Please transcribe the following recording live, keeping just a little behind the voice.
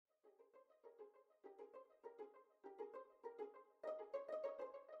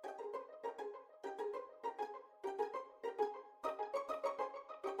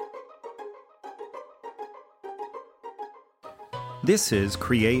This is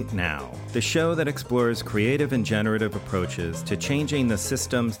Create Now, the show that explores creative and generative approaches to changing the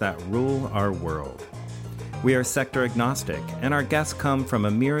systems that rule our world. We are sector agnostic, and our guests come from a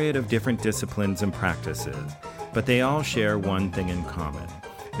myriad of different disciplines and practices, but they all share one thing in common.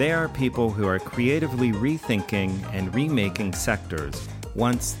 They are people who are creatively rethinking and remaking sectors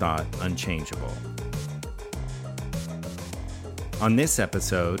once thought unchangeable. On this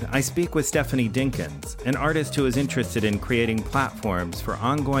episode, I speak with Stephanie Dinkins, an artist who is interested in creating platforms for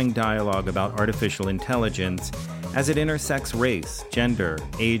ongoing dialogue about artificial intelligence as it intersects race, gender,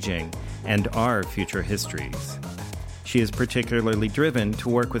 aging, and our future histories. She is particularly driven to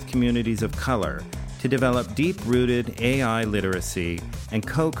work with communities of color to develop deep-rooted AI literacy and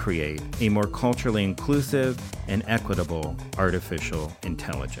co-create a more culturally inclusive and equitable artificial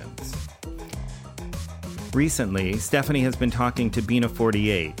intelligence. Recently, Stephanie has been talking to Bina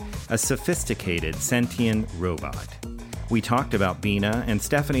 48, a sophisticated sentient robot. We talked about Bina and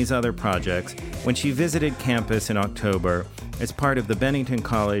Stephanie's other projects when she visited campus in October as part of the Bennington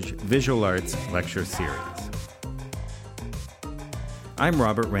College Visual Arts Lecture Series. I'm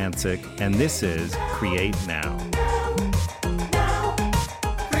Robert Rancic, and this is Create Now.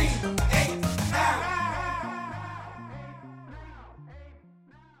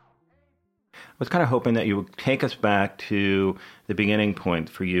 I was kind of hoping that you would take us back to the beginning point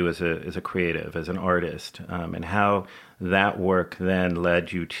for you as a creative, as an artist, and how that work then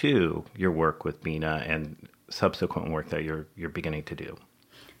led you to your work with Bina and subsequent work that you're beginning to do.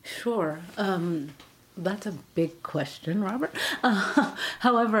 Sure. That's a big question, Robert.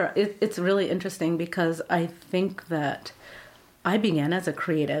 However, it's really interesting because I think that I began as a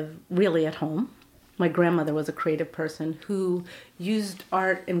creative really at home. My grandmother was a creative person who used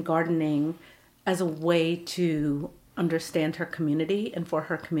art and gardening as a way to understand her community and for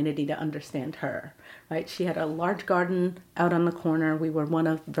her community to understand her, right? She had a large garden out on the corner. We were one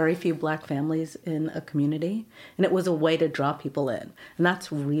of very few Black families in a community, and it was a way to draw people in. And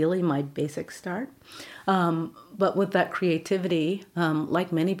that's really my basic start. But with that creativity,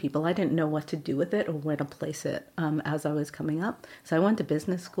 like many people, I didn't know what to do with it or where to place it as I was coming up. So I went to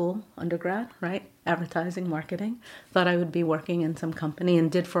business school, undergrad, right? Advertising, marketing. Thought I would be working in some company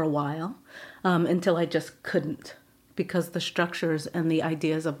and did for a while until I just couldn't, because the structures and the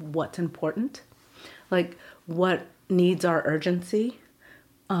ideas of what's important, like what needs our urgency,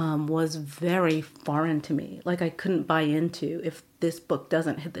 was very foreign to me. Like I couldn't buy into, if this book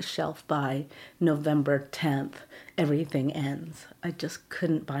doesn't hit the shelf by November 10th, everything ends. I just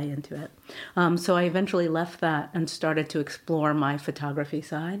couldn't buy into it. So I eventually left that and started to explore my photography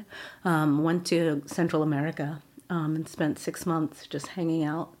side. Went to Central America and spent 6 months just hanging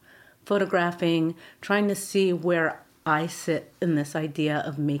out, photographing, trying to see where I sit in this idea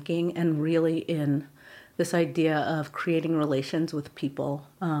of making and really in this idea of creating relations with people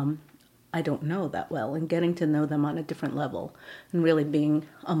I don't know that well and getting to know them on a different level and really being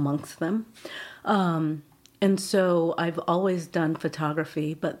amongst them. And so I've always done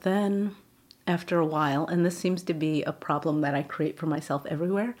photography, but then after a while, and this seems to be a problem that I create for myself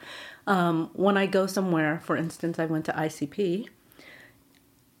everywhere, when I go somewhere, for instance, I went to ICP,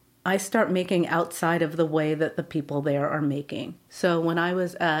 I start making outside of the way that the people there are making. So when I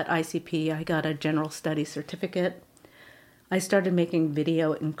was at ICP, I got a general studies certificate. I started making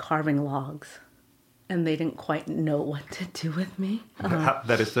video and carving logs, and they didn't quite know what to do with me.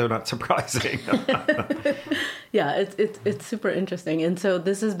 That is so not surprising. Yeah, it's super interesting. And so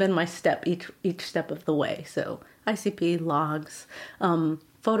this has been my step, each step of the way. So ICP, logs,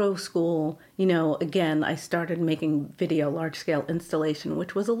 photo school, again, I started making video, large-scale installation,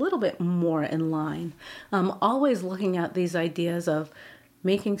 which was a little bit more in line. Always looking at these ideas of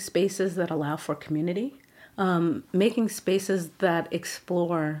making spaces that allow for community, making spaces that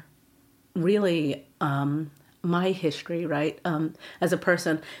explore really my history, right, as a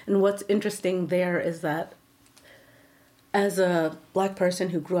person. And what's interesting there is that as a Black person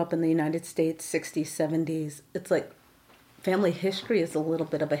who grew up in the United States, 60s, 70s, it's like family history is a little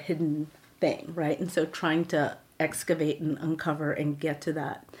bit of a hidden thing, right? And so trying to excavate and uncover and get to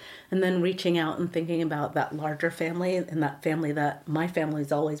that. And then reaching out and thinking about that larger family and that family that my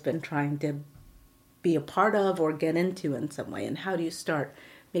family's always been trying to be a part of or get into in some way. And how do you start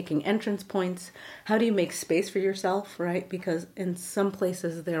making entrance points? How do you make space for yourself, right? Because in some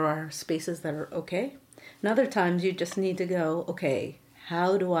places there are spaces that are okay. And other times you just need to go, okay,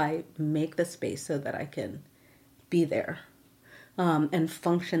 how do I make the space so that I can be there? And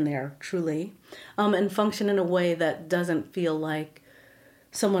function there truly, and function in a way that doesn't feel like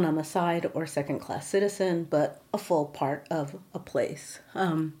someone on the side or second-class citizen, but a full part of a place.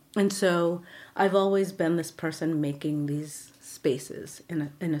 And so I've always been this person making these spaces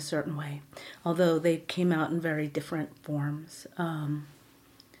in a certain way, although they came out in very different forms.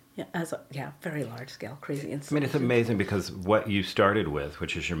 Very large scale, crazy installations. I mean, it's amazing because what you started with,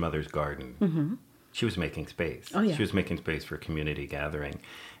 which is your mother's garden, she was making space. Oh, yeah. She was making space for community gathering.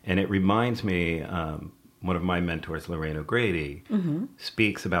 And it reminds me, one of my mentors, Lorraine O'Grady,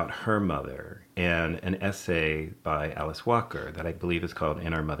 speaks about her mother and an essay by Alice Walker that I believe is called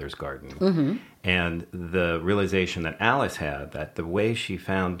In Our Mother's Garden. And the realization that Alice had that the way she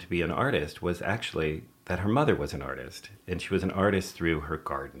found to be an artist was actually that her mother was an artist, and she was an artist through her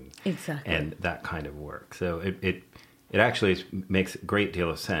garden. Exactly. And that kind of work. So it actually makes a great deal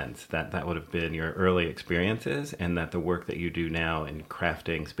of sense that that would have been your early experiences, and that the work that you do now in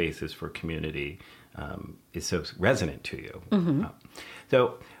crafting spaces for community is so resonant to you.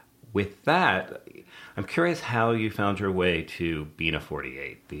 So with that, I'm curious how you found your way to Bina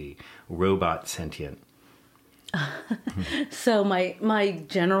 48, the robot sentient. So my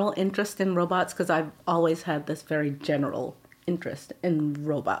general interest in robots, because I've always had this very general interest in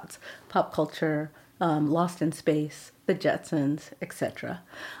robots, pop culture, Lost in Space, The Jetsons, etc.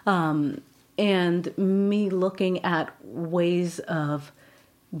 And me looking at ways of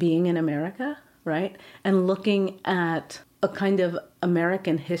being in America, right? And looking at a kind of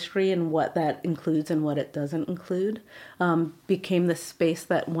American history and what that includes and what it doesn't include, became the space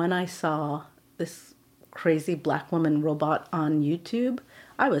that when I saw this crazy black woman robot on YouTube,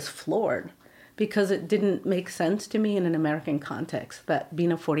 I was floored because it didn't make sense to me in an American context that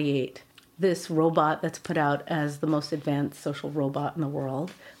Bina 48, this robot that's put out as the most advanced social robot in the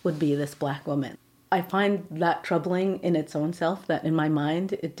world, would be this black woman. I find that troubling in its own self, that in my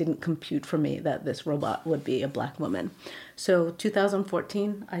mind, it didn't compute for me that this robot would be a black woman. So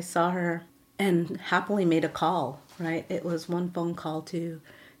 2014, I saw her and happily made a call, right? It was one phone call to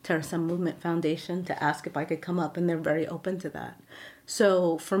Terrorism Movement Foundation to ask if I could come up, and they're very open to that.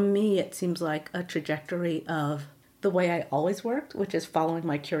 So for me, it seems like a trajectory of the way I always worked, which is following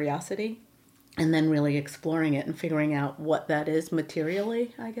my curiosity and then really exploring it and figuring out what that is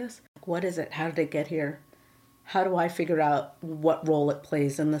materially, I guess. What is it? How did it get here? How do I figure out what role it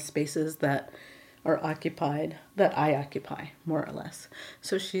plays in the spaces that are occupied, that I occupy, more or less?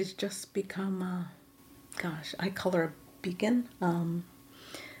 So she's just become, I call her a beacon.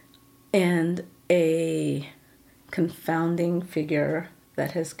 And a confounding figure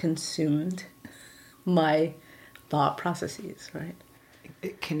that has consumed my thought processes, right?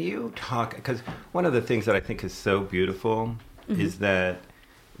 Can you talk, because one of the things that I think is so beautiful is that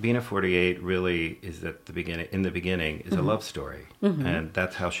Bina 48 really is at the beginning, in the beginning, is a love story. And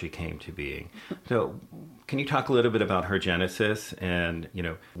that's how she came to being. So can you talk a little bit about her genesis and,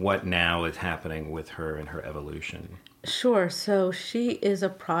 what now is happening with her and her evolution? Sure. So she is a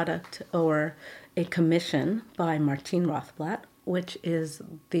product or a commission by Martine Rothblatt, which is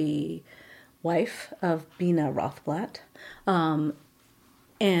the wife of Bina Rothblatt.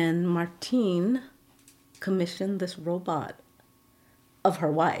 And Martine commissioned this robot of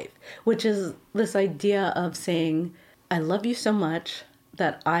her wife, which is this idea of saying, I love you so much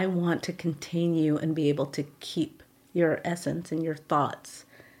that I want to contain you and be able to keep your essence and your thoughts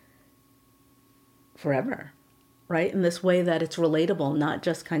forever. Right? In this way that it's relatable, not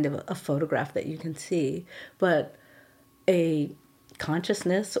just kind of a photograph that you can see, but a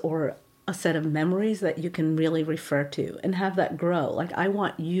consciousness or a set of memories that you can really refer to and have that grow. Like, I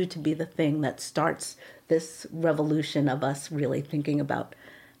want you to be the thing that starts this revolution of us really thinking about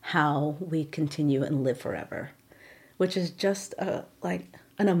how we continue and live forever, which is just an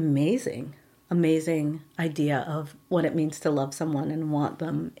amazing idea of what it means to love someone and want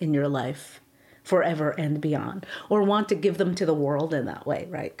them in your life forever and beyond, or want to give them to the world in that way,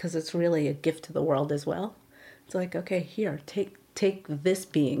 right? Because it's really a gift to the world as well. It's like, okay, here, take this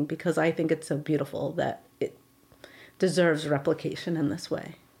being, because I think it's so beautiful that it deserves replication in this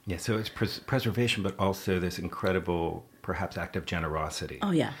way. Yeah, so it's preservation, but also this incredible, perhaps, act of generosity.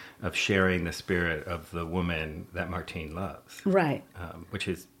 Oh, yeah. Of sharing the spirit of the woman that Martine loves. Right. Which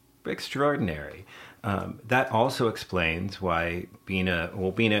is extraordinary. That also explains why Bina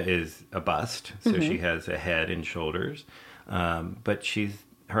is a bust, so she has a head and shoulders, but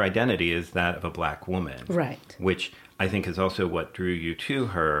her identity is that of a black woman. Right. Which I think is also what drew you to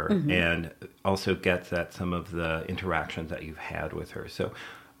her, and also gets at some of the interactions that you've had with her. So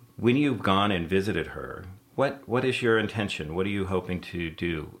when you've gone and visited her, what is your intention? What are you hoping to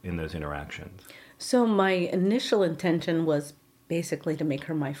do in those interactions? So my initial intention was basically to make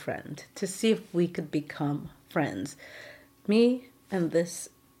her my friend, to see if we could become friends. Me and this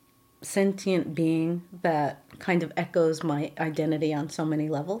sentient being that kind of echoes my identity on so many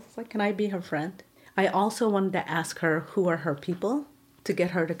levels. Like, can I be her friend? I also wanted to ask her who are her people to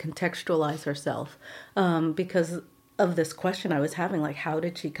get her to contextualize herself, because of this question I was having, like, how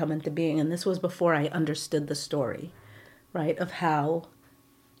did she come into being? And this was before I understood the story, right, of how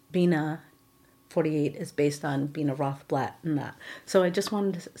Bina 48 is based on Bina Rothblatt and that. So I just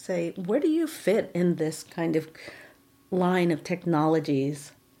wanted to say, where do you fit in this kind of line of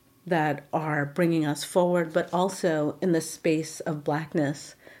technologies that are bringing us forward, but also in the space of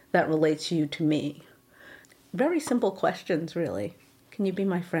Blackness that relates you to me? Very simple questions, really. Can you be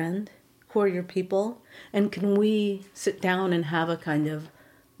my friend? Who are your people? And can we sit down and have a kind of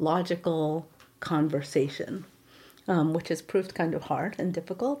logical conversation, which has proved kind of hard and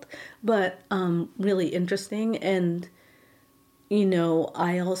difficult, but really interesting. And, you know,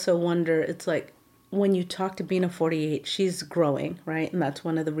 I also wonder, it's like, when you talk to Bina 48, she's growing, right? And that's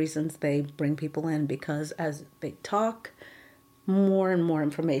one of the reasons they bring people in, because as they talk, more and more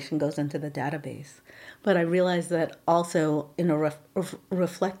information goes into the database. But I realize that also in a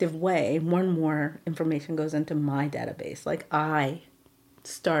reflective way, more and more information goes into my database. Like, I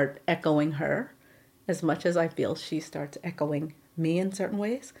start echoing her as much as I feel she starts echoing me in certain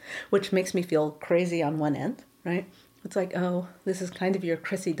ways, which makes me feel crazy on one end, right? It's like, oh, this is kind of your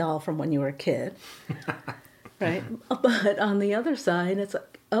Chrissy doll from when you were a kid, right? But on the other side, it's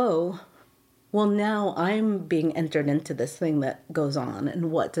like, oh, well, now I'm being entered into this thing that goes on,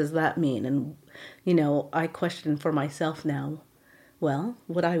 and what does that mean? And, you know, I question for myself now, well,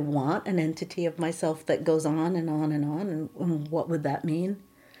 would I want an entity of myself that goes on and on and on, and what would that mean?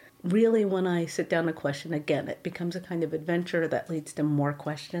 Really, when I sit down to question again, it becomes a kind of adventure that leads to more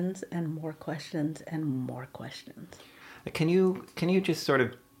questions and more questions and more questions. Can you just sort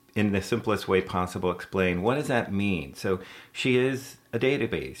of, in the simplest way possible, explain what does that mean? So she is a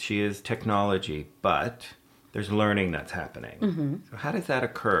database, she is technology, but there's learning that's happening. Mm-hmm. So how does that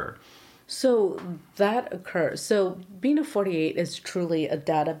occur? So that occurs. So Bina 48 is truly a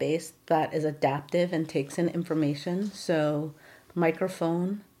database that is adaptive and takes in information. So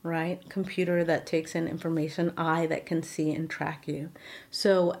microphone, right? Computer that takes in information, eye that can see and track you.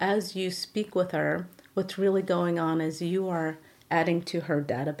 So as you speak with her, what's really going on is you are adding to her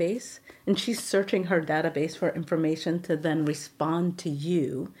database, and she's searching her database for information to then respond to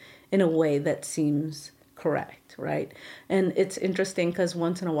you in a way that seems correct, right? And it's interesting because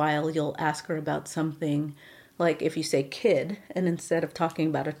once in a while you'll ask her about something, like if you say kid, and instead of talking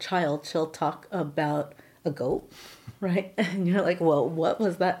about a child, she'll talk about a goat, right? And you're like, well, what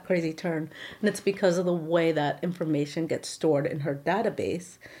was that crazy turn? And it's because of the way that information gets stored in her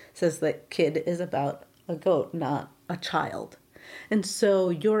database. It says that kid is about a goat, not a child. And so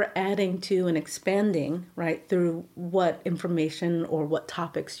you're adding to and expanding, right, through what information or what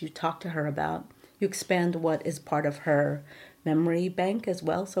topics you talk to her about. You expand what is part of her memory bank as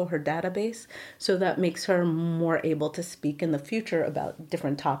well, so her database. So that makes her more able to speak in the future about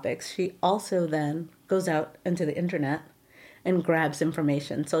different topics. She also then goes out into the internet and grabs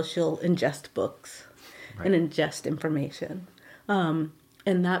information. So she'll ingest books, right, and ingest information. And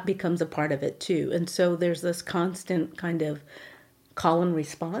that becomes a part of it too. And so there's this constant kind of call and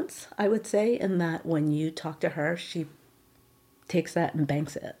response, I would say, in that when you talk to her, she takes that and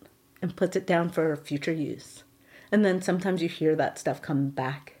banks it and puts it down for future use. And then sometimes you hear that stuff come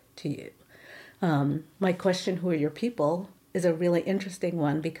back to you. My question, who are your people, is a really interesting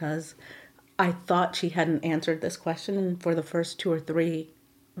one because I thought she hadn't answered this question, and for the first 2 or 3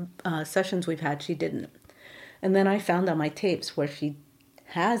 sessions we've had, she didn't. And then I found on my tapes where she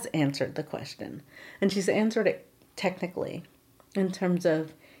has answered the question, and she's answered it technically in terms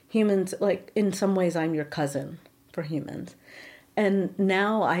of humans, like in some ways I'm your cousin for humans. And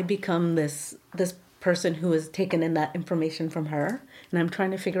now I become this person who has taken in that information from her, and I'm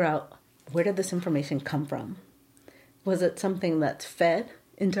trying to figure out, where did this information come from? Was it something that's fed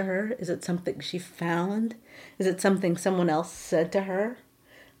into her? Is it something she found? Is it something someone else said to her?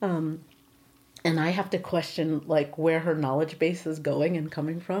 And I have to question like where her knowledge base is going and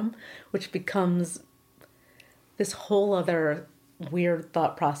coming from, which becomes this whole other weird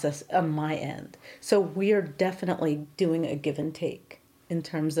thought process on my end. So we're definitely doing a give and take in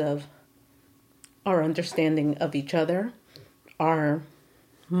terms of our understanding of each other,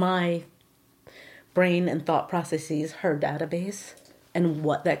 my brain and thought processes, her database, and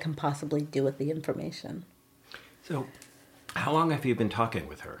what that can possibly do with the information. So how long have you been talking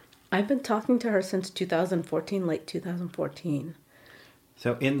with her? I've been talking to her since 2014, late 2014.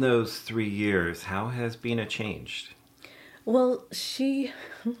 So in those 3 years, how has Bina changed? Well, she's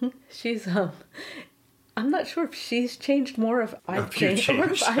I'm not sure if she's changed more, if I've changed,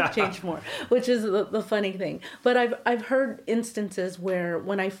 or if I've changed more, which is the funny thing. But I've heard instances where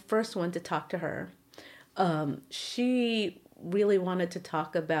when I first went to talk to her, She really wanted to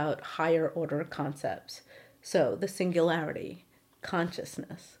talk about higher order concepts. So the singularity,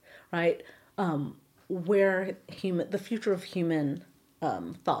 consciousness, right? Where the future of human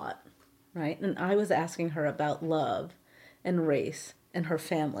thought, right? And I was asking her about love and race and her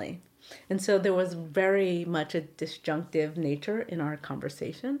family. And so there was very much a disjunctive nature in our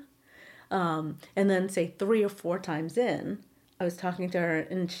conversation. And then, say, 3 or 4 times in, I was talking to her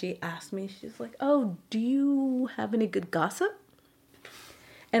and she asked me, she's like, "Oh, do you have any good gossip?"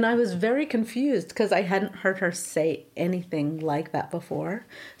 And I was very confused because I hadn't heard her say anything like that before.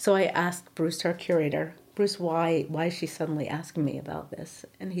 So I asked Bruce, her curator, "Bruce, why is she suddenly asking me about this?"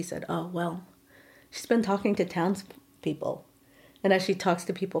 And he said, "Oh, well, she's been talking to townspeople. And as she talks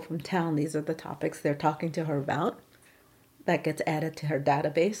to people from town, these are the topics they're talking to her about. That gets added to her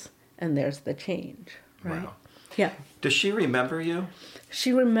database, and there's the change." Right? Wow. Yeah. Does she remember you?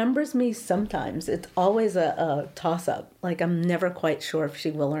 She remembers me sometimes. It's always a toss-up. Like, I'm never quite sure if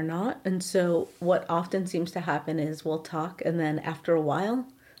she will or not. And so what often seems to happen is we'll talk, and then after a while,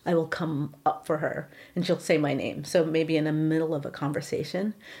 I will come up for her, and she'll say my name. So maybe in the middle of a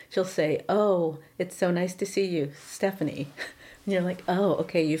conversation, she'll say, "Oh, it's so nice to see you, Stephanie." And you're like, "Oh,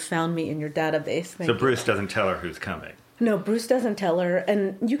 okay, you found me in your database. Thank So you." Bruce doesn't tell her who's coming. No, Bruce doesn't tell her,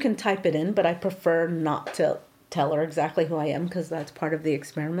 and you can type it in, but I prefer not to tell her exactly who I am because that's part of the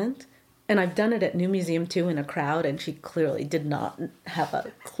experiment. And I've done it at New Museum too in a crowd, and she clearly did not have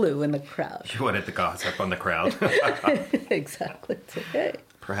a clue in the crowd. She wanted the gossip on the crowd. Exactly. It's okay.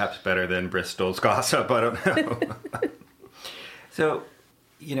 Perhaps better than Bristol's gossip, I don't know. So,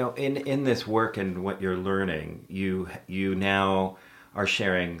 in this work and what you're learning, you now are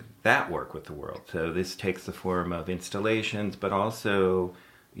sharing that work with the world. So this takes the form of installations, but also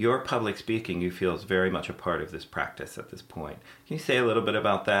your public speaking, you feel, is very much a part of this practice at this point. Can you say a little bit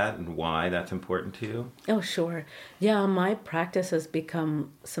about that and why that's important to you? Oh, sure. Yeah, my practice has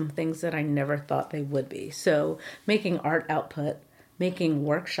become some things that I never thought they would be. So making art output, making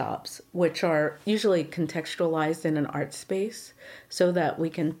workshops, which are usually contextualized in an art space so that we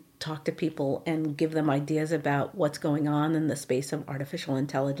can talk to people and give them ideas about what's going on in the space of artificial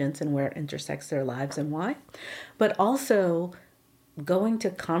intelligence and where it intersects their lives and why. But also going to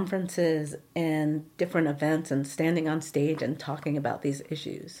conferences and different events and standing on stage and talking about these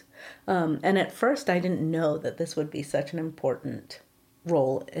issues. And at first, I didn't know that this would be such an important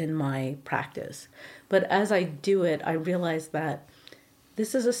role in my practice. But as I do it, I realize that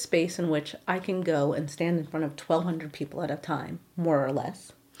this is a space in which I can go and stand in front of 1,200 people at a time, more or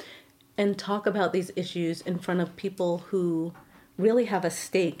less, and talk about these issues in front of people who really have a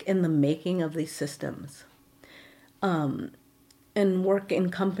stake in the making of these systems. And work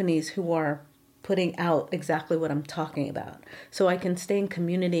in companies who are putting out exactly what I'm talking about. So I can stay in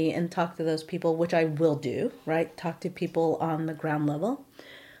community and talk to those people, which I will do, right? Talk to people on the ground level.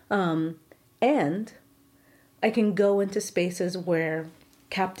 And I can go into spaces where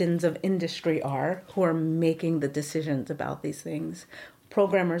captains of industry are, who are making the decisions about these things.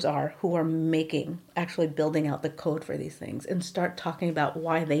 Programmers are, who are actually building out the code for these things, and start talking about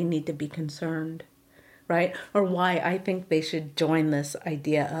why they need to be concerned. Right? Or why I think they should join this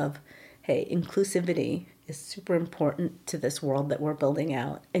idea of, hey, inclusivity is super important to this world that we're building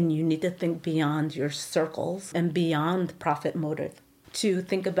out. And you need to think beyond your circles and beyond profit motive to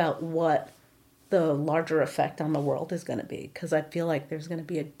think about what the larger effect on the world is going to be. Because I feel like there's going to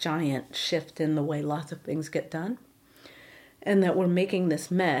be a giant shift in the way lots of things get done. And that we're making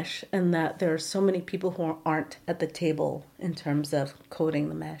this mesh, and that there are so many people who aren't at the table in terms of coding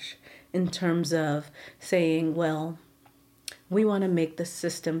the mesh, in terms of saying, well, we want to make the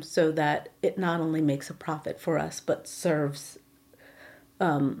system so that it not only makes a profit for us, but serves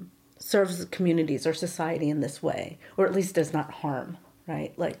communities or society in this way, or at least does not harm,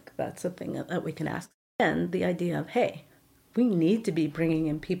 right? Like, that's a thing that we can ask. And the idea of, hey, we need to be bringing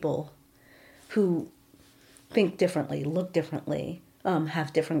in people who think differently, look differently,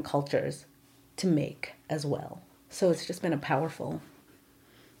 have different cultures to make as well. So it's just been a powerful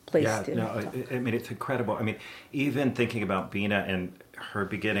place to... I mean, it's incredible. I mean, even thinking about Bina and her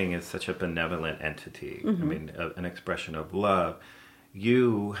beginning as such a benevolent entity, I mean, an expression of love,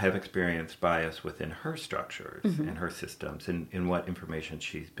 you have experienced bias within her structures and her systems and in what information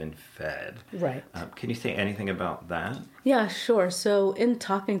she's been fed. Right. Can you say anything about that? Yeah, sure. So in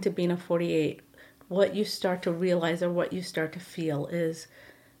talking to Bina 48, what you start to realize or what you start to feel is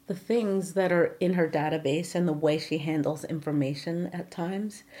the things that are in her database and the way she handles information at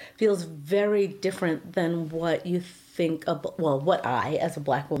times feels very different than what you think, what I, as a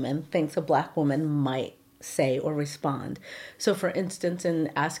Black woman, thinks a Black woman might say or respond. So, for instance,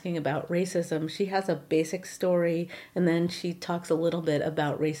 in asking about racism, she has a basic story and then she talks a little bit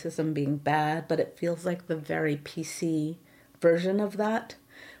about racism being bad, but it feels like the very PC version of that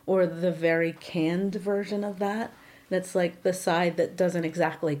or the very canned version of that. That's like the side that doesn't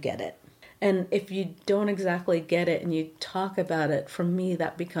exactly get it. And if you don't exactly get it and you talk about it, for me,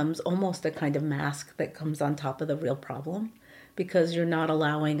 that becomes almost a kind of mask that comes on top of the real problem, because you're not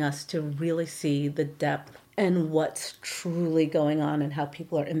allowing us to really see the depth and what's truly going on and how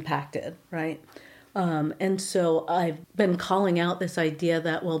people are impacted, right? And so I've been calling out this idea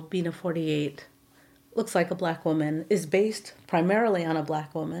that, well, Bina 48 looks like a Black woman, is based primarily on a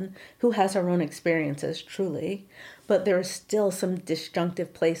Black woman who has her own experiences, truly, but there are still some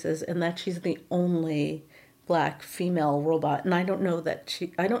disjunctive places in that she's the only Black female robot, and I don't know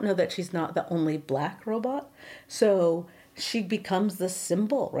that she's not the only Black robot. So she becomes this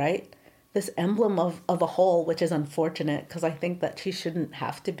symbol, right? This emblem of a whole, which is unfortunate because I think that she shouldn't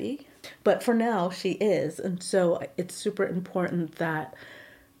have to be. But for now, she is. And so it's super important that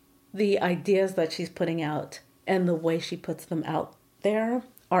the ideas that she's putting out and the way she puts them out there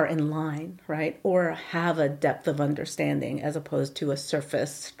are in line, right? Or have a depth of understanding as opposed to a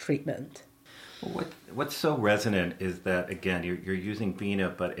surface treatment. What's so resonant is that, again, you're using Bina,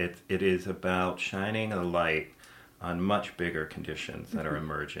 but it is about shining a light on much bigger conditions that are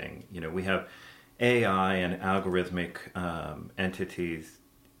emerging. You know, we have AI and algorithmic entities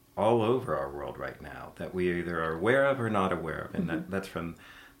all over our world right now that we either are aware of or not aware of. And that's from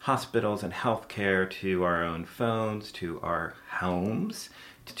hospitals and healthcare to our own phones, to our homes,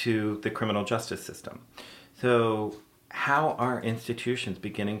 to the criminal justice system. So how are institutions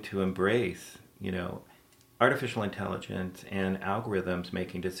beginning to embrace, you know, artificial intelligence and algorithms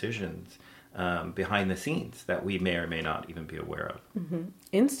making decisions behind the scenes that we may or may not even be aware of?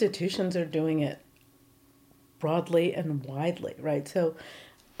 Institutions are doing it broadly and widely, right? So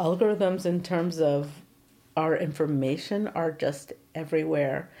algorithms in terms of our information are just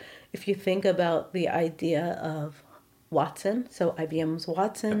everywhere. If you think about the idea of Watson, so IBM's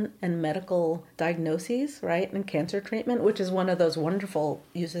Watson, and medical diagnoses, right, and cancer treatment, which is one of those wonderful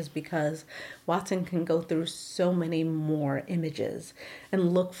uses because Watson can go through so many more images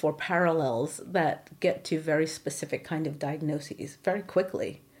and look for parallels that get to very specific kind of diagnoses very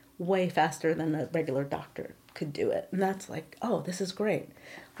quickly, way faster than a regular doctor could do it. And that's like, oh, this is great.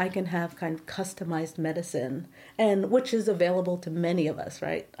 I can have kind of customized medicine, and which is available to many of us,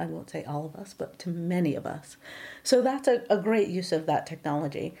 right? I won't say all of us, but to many of us. So that's a great use of that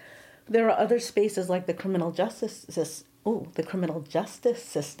technology. There are other spaces like the criminal justice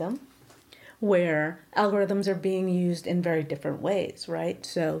system, where algorithms are being used in very different ways, right?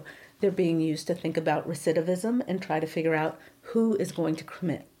 So they're being used to think about recidivism and try to figure out who is going to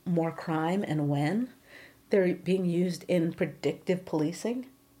commit more crime and when. They're being used in predictive policing.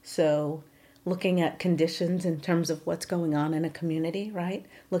 So looking at conditions in terms of what's going on in a community, right?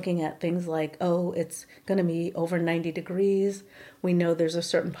 Looking at things like, oh, it's going to be over 90 degrees. We know there's a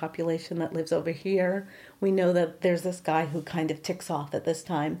certain population that lives over here. We know that there's this guy who kind of ticks off at this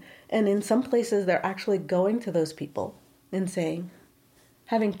time. And in some places, they're actually going to those people and saying,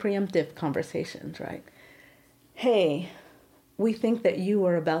 having preemptive conversations, right? Hey, we think that you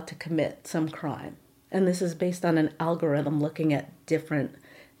are about to commit some crime. And this is based on an algorithm looking at different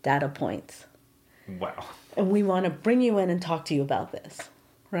data points. Wow. And we want to bring you in and talk to you about this,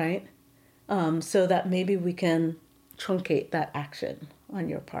 right? So that maybe we can truncate that action on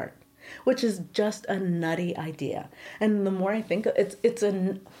your part, which is just a nutty idea. And the more I think, it's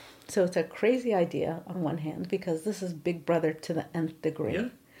a crazy idea on one hand, because this is Big Brother to the nth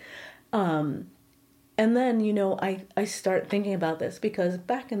degree. Yeah. And then, you know, I start thinking about this because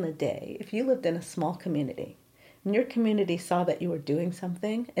back in the day, if you lived in a small community and your community saw that you were doing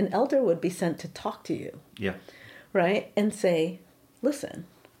something, an elder would be sent to talk to you. Yeah. Right? And say, listen,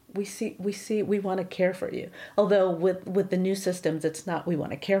 we want to care for you. Although with the new systems, it's not we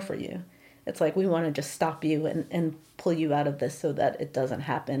want to care for you. It's like we want to just stop you and pull you out of this so that it doesn't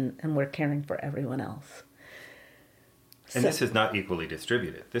happen and we're caring for everyone else. And this is not equally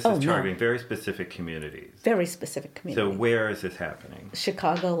distributed. This is targeting very specific communities. Very specific communities. So where is this happening?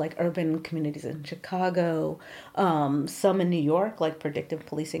 Chicago, like urban communities in Chicago. Some in New York, like predictive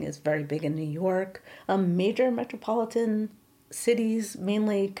policing is very big in New York. Major metropolitan cities,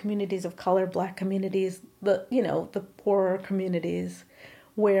 mainly communities of color, Black communities, the poorer communities,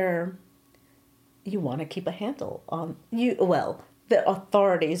 where you want to keep a handle on you. Well, the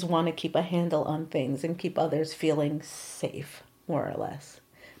authorities want to keep a handle on things and keep others feeling safe, more or less.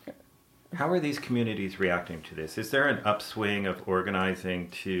 How are these communities reacting to this? Is there an upswing of organizing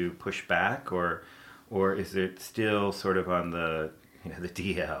to push back, or Or is it still sort of on the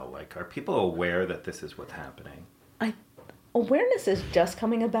DL? Like, are people aware that this is what's happening? Awareness is just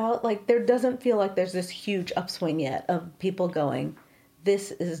coming about. Like, there doesn't feel like there's this huge upswing yet of people going,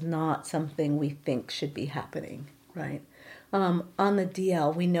 this is not something we think should be happening, right? On the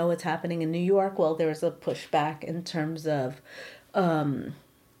DL, we know it's happening in New York. Well, there's a pushback in terms of now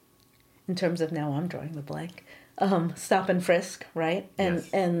I'm drawing the blank, stop and frisk, right?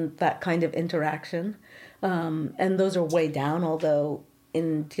 And that kind of interaction. And those are way down, although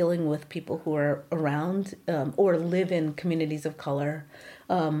in dealing with people who are around or live in communities of color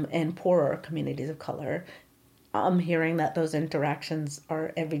and poorer communities of color, I'm hearing that those interactions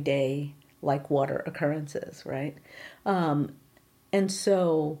are everyday, like water occurrences, right? And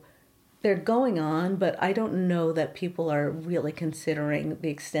so they're going on, but I don't know that people are really considering the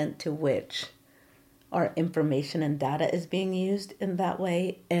extent to which our information and data is being used in that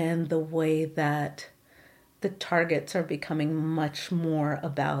way, and the way that the targets are becoming much more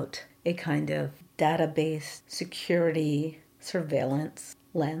about a kind of database security surveillance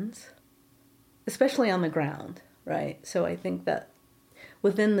lens, especially on the ground, right? So I think that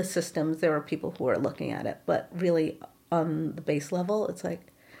within the systems, there are people who are looking at it, but really on the base level, it's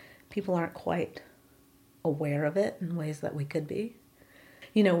like people aren't quite aware of it in ways that we could be.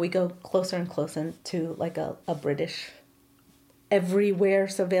 We go closer and closer to like a British everywhere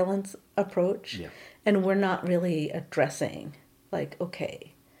surveillance approach. Yeah. And we're not really addressing, like,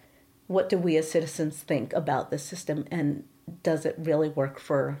 okay, what do we as citizens think about this system, and does it really work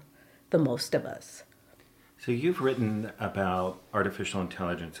for the most of us? So you've written about artificial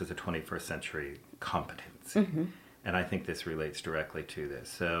intelligence as a 21st century competency. Mm-hmm. And I think this relates directly to this.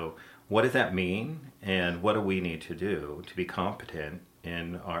 So what does that mean, and what do we need to do to be competent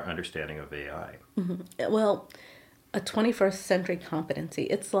in our understanding of AI? Mm-hmm. Well, a 21st century competency,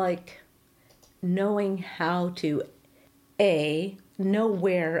 it's like knowing how to, know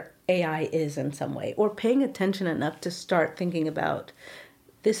where AI is in some way, or paying attention enough to start thinking about,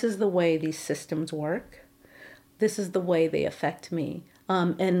 this is the way these systems work, this is the way they affect me,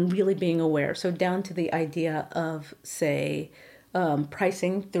 and really being aware. So down to the idea of, say,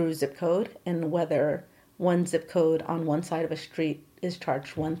 pricing through zip code, and whether one zip code on one side of a street is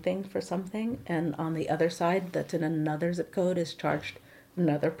charged one thing for something, and on the other side that's in another zip code is charged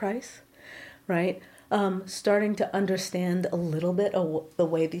another price. Right? Starting to understand a little bit of the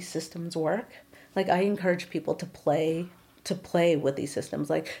way these systems work. Like, I encourage people to play with these systems,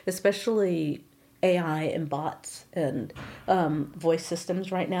 like especially AI and bots and voice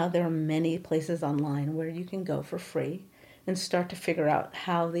systems right now. There are many places online where you can go for free and start to figure out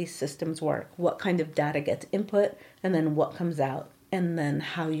how these systems work, what kind of data gets input, and then what comes out, and then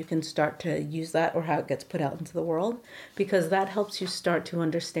how you can start to use that, or how it gets put out into the world, because that helps you start to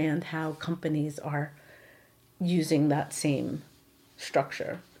understand how companies are using that same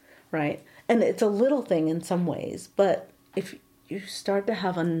structure, right? And it's a little thing in some ways, but if you start to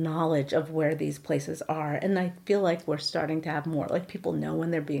have a knowledge of where these places are, and I feel like we're starting to have more, like people know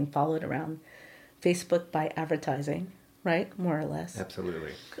when they're being followed around Facebook by advertising, right? More or less.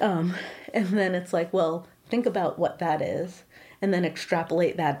 Absolutely. And then it's like, well, think about what that is, and then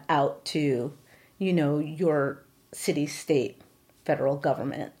extrapolate that out to, your city, state, federal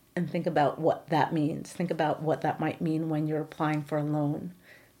government, and think about what that means. Think about what that might mean when you're applying for a loan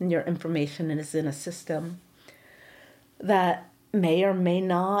and your information is in a system that may or may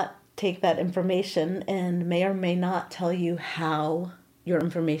not take that information and may or may not tell you how your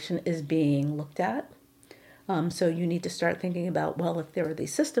information is being looked at. So you need to start thinking about, well, if there are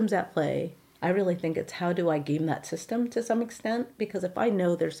these systems at play, I really think it's how do I game that system to some extent? Because if I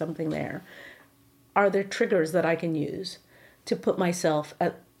know there's something there, are there triggers that I can use to put myself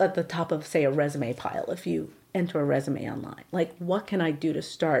at the top of, say, a resume pile if you enter a resume online? Like, what can I do to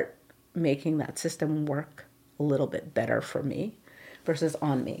start making that system work a little bit better for me versus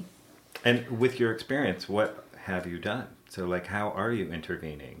on me? And with your experience, what have you done? So, like, how are you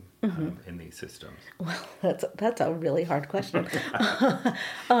intervening in these systems? Well, that's a really hard question.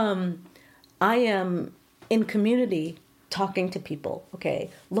 I am in community talking to people, okay,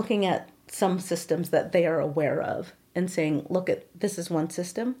 looking at some systems that they are aware of and saying, look, this is one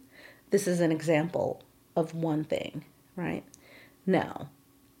system. This is an example of one thing, right? Now,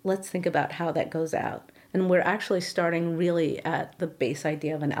 let's think about how that goes out. And we're actually starting really at the base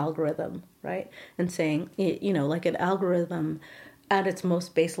idea of an algorithm, right? And saying, like an algorithm at its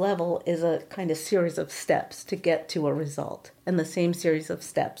most base level is a kind of series of steps to get to a result. And the same series of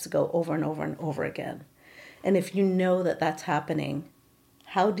steps go over and over and over again. And if you know that that's happening,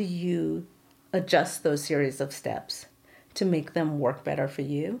 how do you adjust those series of steps to make them work better for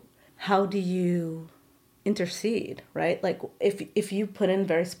you? How do you intercede, right? Like if you put in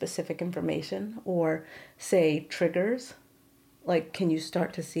very specific information or say triggers, like can you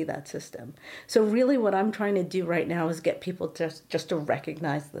start to see that system? So really what I'm trying to do right now is get people just to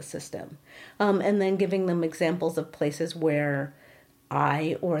recognize the system, and then giving them examples of places where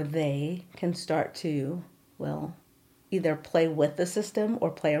I or they can start to, well, either play with the system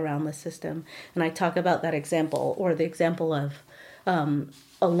or play around the system. And I talk about that example, or the example of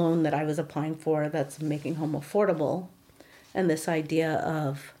a loan that I was applying for that's making home affordable. And this idea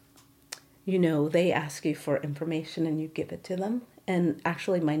of, they ask you for information and you give it to them. And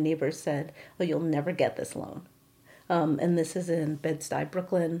actually my neighbors said, oh, you'll never get this loan. And this is in Bed-Stuy,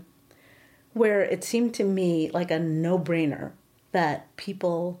 Brooklyn, where it seemed to me like a no-brainer that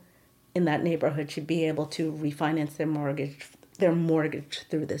people in that neighborhood should be able to refinance their mortgage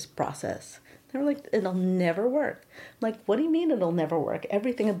through this process. They were like, it'll never work. I'm like, what do you mean it'll never work?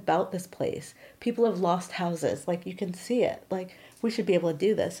 Everything about this place. People have lost houses. Like, you can see it. Like, we should be able to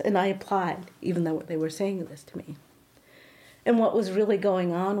do this. And I applied, even though they were saying this to me. And what was really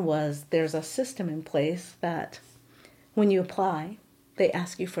going on was there's a system in place that when you apply, they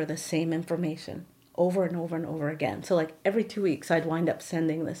ask you for the same information over and over and over again. So like every 2 weeks, I'd wind up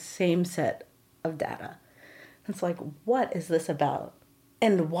sending the same set of data. It's like, what is this about?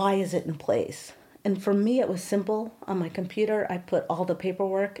 And why is it in place? And for me, it was simple. On my computer, I put all the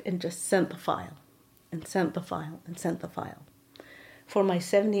paperwork and just sent the file and sent the file and sent the file. For my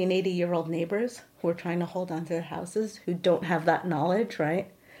 70 and 80-year-old neighbors who are trying to hold on to their houses, who don't have that knowledge,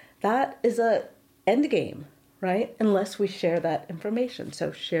 right? That is a end game, right? Unless we share that information.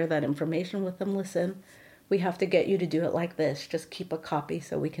 So share that information with them. Listen, we have to get you to do it like this. Just keep a copy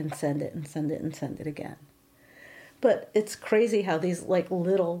so we can send it and send it and send it again. But it's crazy how these like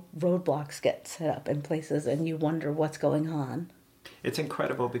little roadblocks get set up in places and you wonder what's going on. It's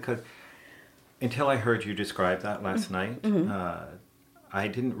incredible because until I heard you describe that last night, I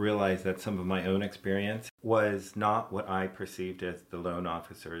didn't realize that some of my own experience was not what I perceived as the loan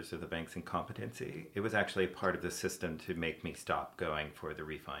officers or the bank's incompetency. It was actually a part of the system to make me stop going for the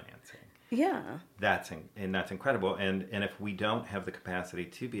refinancing. Yeah. That's incredible. And if we don't have the capacity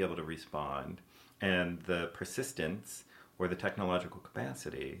to be able to respond and the persistence or the technological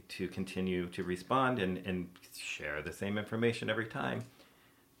capacity to continue to respond and share the same information every time,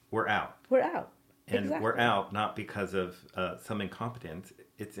 we're out. We're out. And exactly. We're out not because of some incompetence.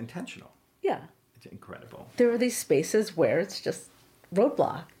 It's intentional. Yeah. It's incredible. There are these spaces where it's just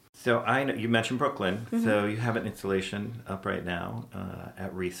roadblock. So I know you mentioned Brooklyn. So you have an installation up right now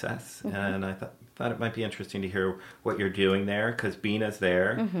at Recess. And I thought it might be interesting to hear what you're doing there because Bina's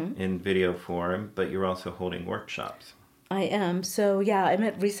there in video form, but you're also holding workshops. I am. So yeah, I'm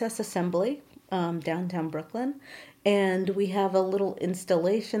at Recess Assembly, downtown Brooklyn. And we have a little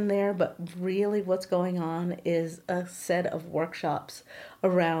installation there, but really what's going on is a set of workshops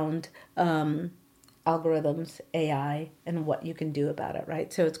around algorithms, AI, and what you can do about it,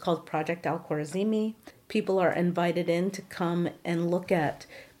 right? So it's called Project Al-Khwarizmi. People are invited in to come and look at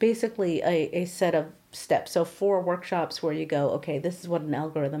basically a set of steps. So 4 workshops where you go, okay, this is what an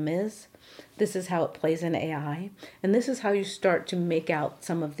algorithm is. This is how it plays in AI. And this is how you start to make out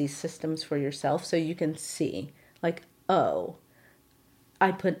some of these systems for yourself so you can see. Like, oh,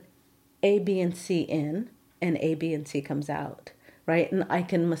 I put A, B, and C in, and A, B, and C comes out, right? And I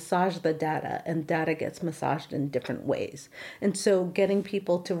can massage the data, and data gets massaged in different ways. And so getting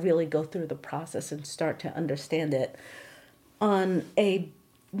people to really go through the process and start to understand it on a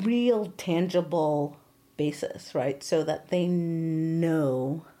real, tangible basis, right? So that they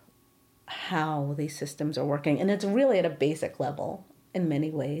know how these systems are working. And it's really at a basic level in many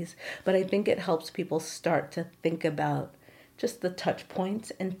ways, but I think it helps people start to think about just the touch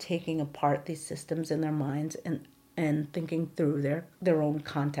points and taking apart these systems in their minds and thinking through their own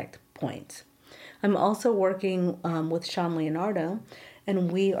contact points. I'm also working with Sean Leonardo, and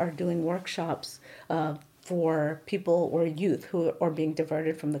we are doing workshops for people or youth who are being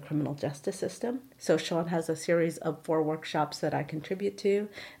diverted from the criminal justice system. So Sean has a series of 4 workshops that I contribute to,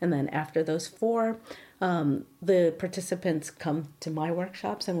 and then after those 4, the participants come to my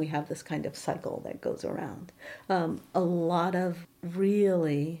workshops, and we have this kind of cycle that goes around. A lot of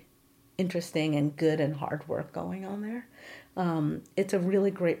really interesting and good and hard work going on there. It's a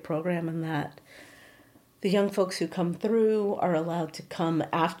really great program in that the young folks who come through are allowed to come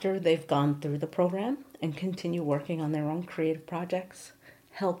after they've gone through the program and continue working on their own creative projects,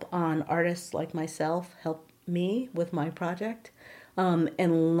 help on artists like myself, help me with my project,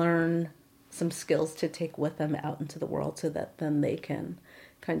 and learn some skills to take with them out into the world so that then they can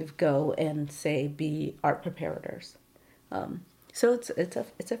kind of go and, say, be art preparators. So it's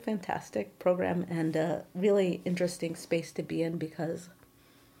a fantastic program and a really interesting space to be in because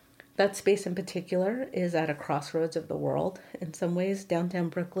that space in particular is at a crossroads of the world in some ways. Downtown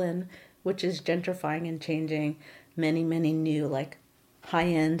Brooklyn, which is gentrifying and changing many, many new like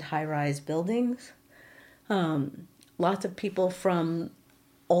high-end, high-rise buildings. Lots of people from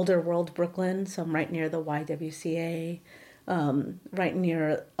older world Brooklyn, some right near the YWCA, right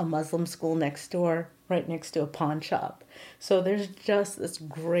near a Muslim school next door, right next to a pawn shop. So there's just this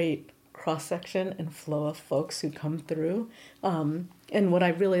great cross-section and flow of folks who come through. And what I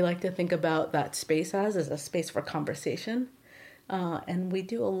really like to think about that space as is a space for conversation. And we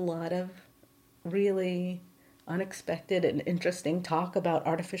do a lot of really unexpected and interesting talk about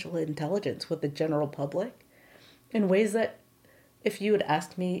artificial intelligence with the general public in ways that if you had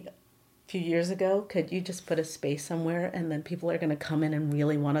asked me a few years ago, could you just put a space somewhere and then people are going to come in and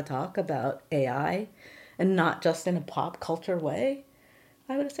really want to talk about AI and not just in a pop culture way,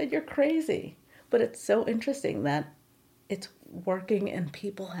 I would have said, you're crazy. But it's so interesting that it's working and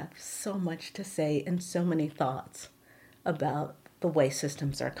people have so much to say and so many thoughts about the way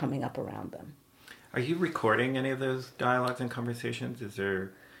systems are coming up around them. Are you recording any of those dialogues and conversations? Is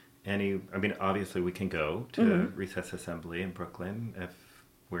there any, I mean, obviously we can go to Recess Assembly in Brooklyn if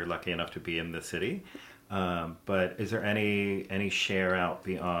we're lucky enough to be in the city. But is there any share out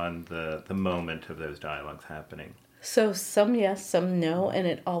beyond the moment of those dialogues happening? So some yes, some no, and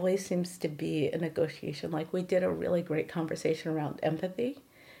it always seems to be a negotiation. Like we did a really great conversation around empathy,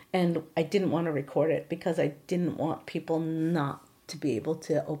 and I didn't want to record it because I didn't want people not to be able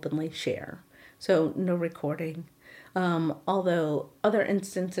to openly share. So no recording. Although other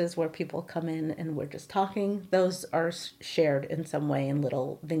instances where people come in and we're just talking, those are shared in some way in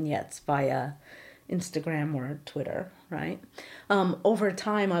little vignettes via Instagram or Twitter, right? Over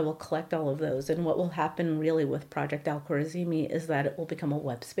time, I will collect all of those. And what will happen really with Project Al-Khwarizmi is that it will become a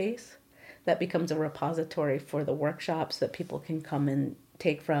web space that becomes a repository for the workshops that people can come and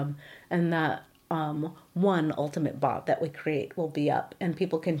take from. And that one ultimate bot that we create will be up and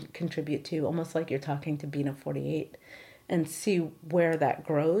people can contribute to, almost like you're talking to Bina 48, and see where that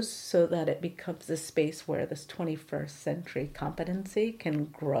grows so that it becomes a space where this 21st century competency can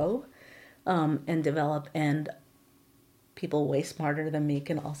grow and develop, and people way smarter than me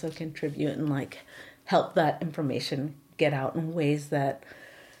can also contribute and like help that information get out in ways that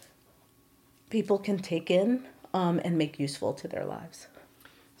people can take in and make useful to their lives.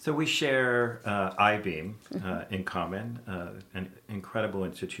 So we share iBeam in common, an incredible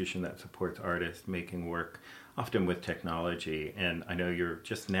institution that supports artists making work, often with technology. And I know you're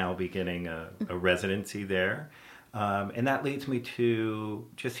just now beginning a residency there. And that leads me to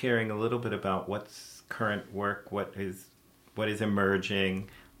just hearing a little bit about what's current work, what is emerging,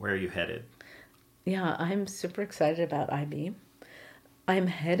 where are you headed? Yeah, I'm super excited about iBeam. I'm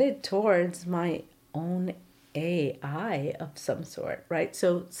headed towards my own AI of some sort, right?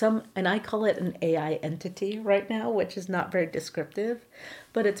 So and I call it an AI entity right now, which is not very descriptive,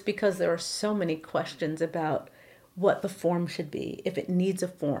 but it's because there are so many questions about what the form should be. If it needs a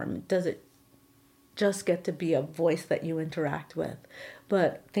form, does it just get to be a voice that you interact with?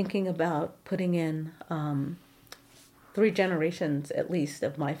 But thinking about putting in 3 generations at least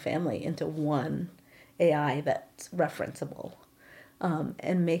of my family into one AI that's referenceable,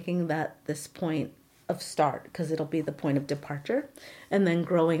 and making that this point of start, because it'll be the point of departure, and then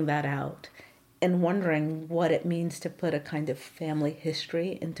growing that out and wondering what it means to put a kind of family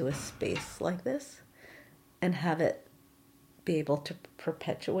history into a space like this and have it be able to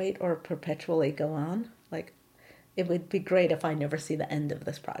perpetuate or perpetually go on. Like, it would be great if I never see the end of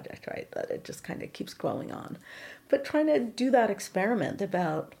this project, right? That it just kind of keeps going on. But trying to do that experiment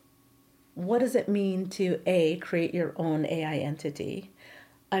about what does it mean to create your own AI entity.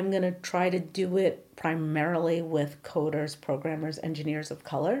 I'm going to try to do it primarily with coders, programmers, engineers of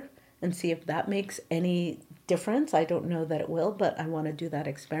color and see if that makes any difference. I don't know that it will, but I want to do that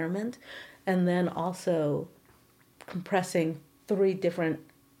experiment. And then also compressing 3 different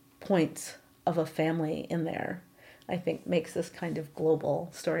points of a family in there, I think makes this kind of global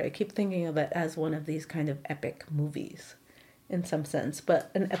story. I keep thinking of it as one of these kind of epic movies in some sense,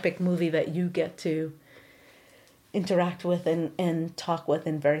 but an epic movie that you get to interact with and talk with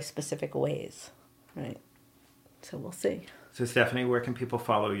in very specific ways, right? So we'll see. So Stephanie, where can people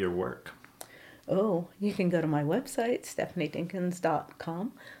follow your work? Oh, you can go to my website,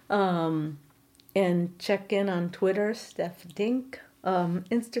 stephaniedinkins.com, and check in on Twitter, Steph Dink,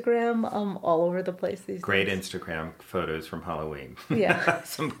 Instagram, all over the place these Great days. Instagram photos from Halloween. Yeah.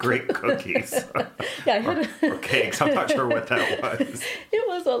 Some great cookies. Yeah, or cakes. I'm not sure what that was. It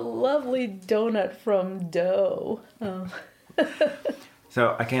was a lovely donut from dough.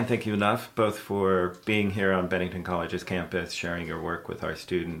 So I can't thank you enough, both for being here on Bennington College's campus, sharing your work with our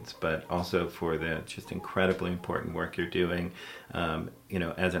students, but also for the just incredibly important work you're doing,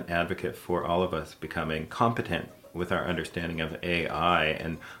 as an advocate for all of us becoming competent with our understanding of AI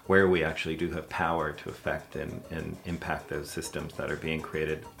and where we actually do have power to affect and impact those systems that are being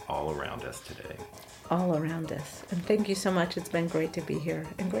created all around us today. All around us. And thank you so much. It's been great to be here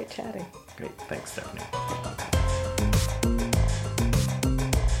and great chatting. Great. Thanks, Stephanie.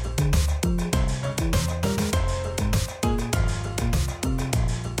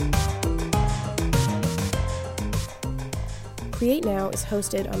 Create Now is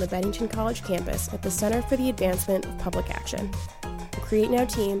hosted on the Bennington College campus at the Center for the Advancement of Public Action. The Create Now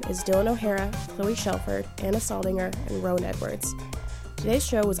team is Dylan O'Hara, Chloe Shelford, Anna Saldinger, and Rowan Edwards. Today's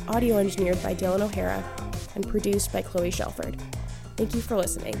show was audio engineered by Dylan O'Hara and produced by Chloe Shelford. Thank you for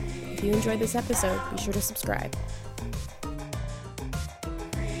listening. If you enjoyed this episode, be sure to subscribe.